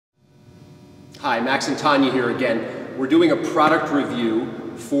Hi, Max and Tanya here again. We're doing a product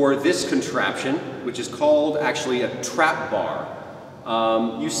review for this contraption, which is called actually a trap bar.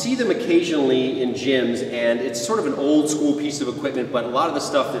 You see them occasionally in gyms, and it's sort of an old school piece of equipment, but a lot of the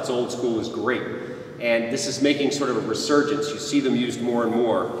stuff that's old school is great. And this is making sort of a resurgence. You see them used more and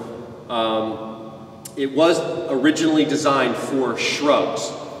more. It was originally designed for shrugs.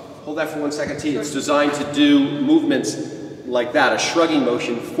 Hold that for 1 second, T. It's designed to do movements like that, a shrugging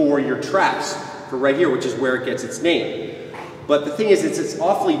motion for your traps, for right here, which is where it gets its name. But the thing is, it's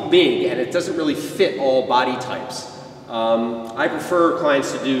awfully big, and it doesn't really fit all body types. I prefer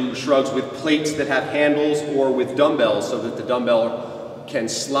clients to do shrugs with plates that have handles or with dumbbells so that the dumbbell can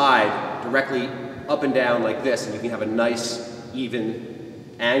slide directly up and down like this, and you can have a nice, even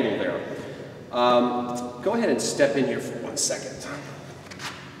angle there. Go ahead and step in here for 1 second.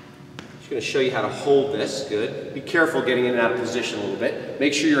 I'm just going to show you how to hold this. Good. Be careful getting in and out of position a little bit.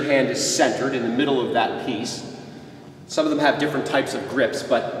 Make sure your hand is centered in the middle of that piece. Some of them have different types of grips,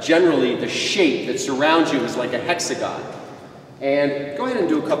 but generally the shape that surrounds you is like a hexagon. And go ahead and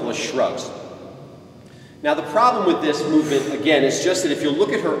do a couple of shrugs. Now the problem with this movement, again, is just that if you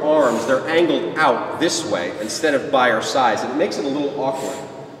look at her arms, they're angled out this way instead of by her sides, and it makes it a little awkward.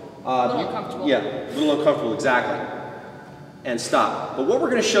 A little uncomfortable. Yeah, a little uncomfortable, exactly. And stop. But what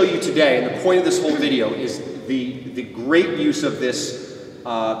we're going to show you today, and the point of this whole video, is the great use of this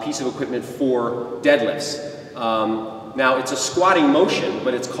piece of equipment for deadlifts. Now it's a squatting motion,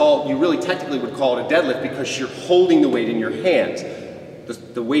 but it's called, you really technically would call it a deadlift because you're holding the weight in your hands.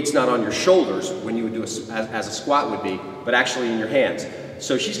 The weight's not on your shoulders when you would do as a squat would be, but actually in your hands.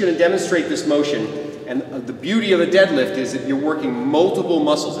 So she's going to demonstrate this motion, and the beauty of a deadlift is that you're working multiple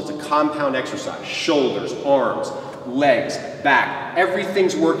muscles. It's a compound exercise. Shoulders, arms, legs, back.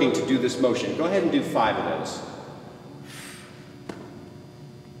 Everything's working to do this motion. Go ahead and do 5 of those.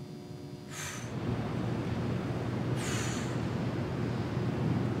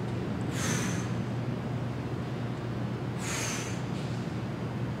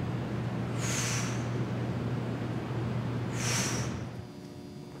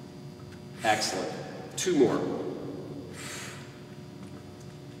 Excellent. 2 more.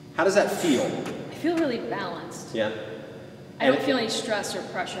 How does that feel? I feel really balanced. Yeah? I don't feel any stress or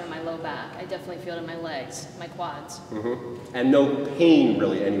pressure in my low back. I definitely feel it in my legs, my quads. Mm-hmm. And no pain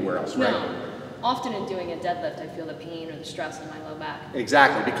really anywhere else, right? No. Often in doing a deadlift, I feel the pain or the stress in my low back.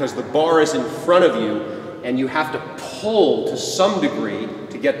 Exactly, because the bar is in front of you, and you have to pull to some degree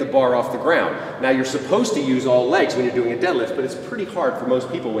to get the bar off the ground. Now you're supposed to use all legs when you're doing a deadlift, but it's pretty hard for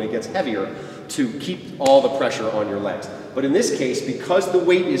most people when it gets heavier to keep all the pressure on your legs. But in this case, because the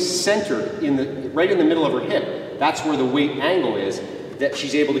weight is centered right in the middle of her hip, that's where the weight angle is, that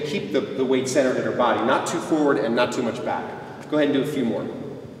she's able to keep the weight centered in her body, not too forward and not too much back. Go ahead and do a few more.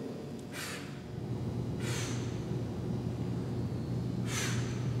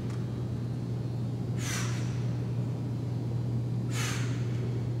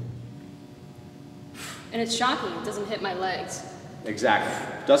 And it's shocking, it doesn't hit my legs. Exactly.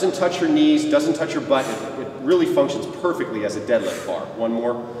 Doesn't touch your knees, doesn't touch your butt. It really functions perfectly as a deadlift bar. 1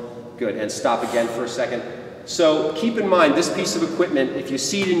 more. Good. And stop again for a second. So keep in mind, this piece of equipment, if you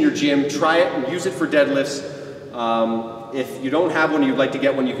see it in your gym, try it and use it for deadlifts. If you don't have one, you'd like to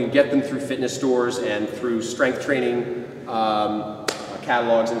get one, you can get them through fitness stores and through strength training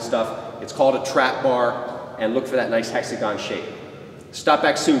catalogs and stuff. It's called a trap bar, and look for that nice hexagon shape. Stop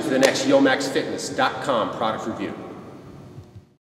back soon for the next YoMaxFitness.com product review.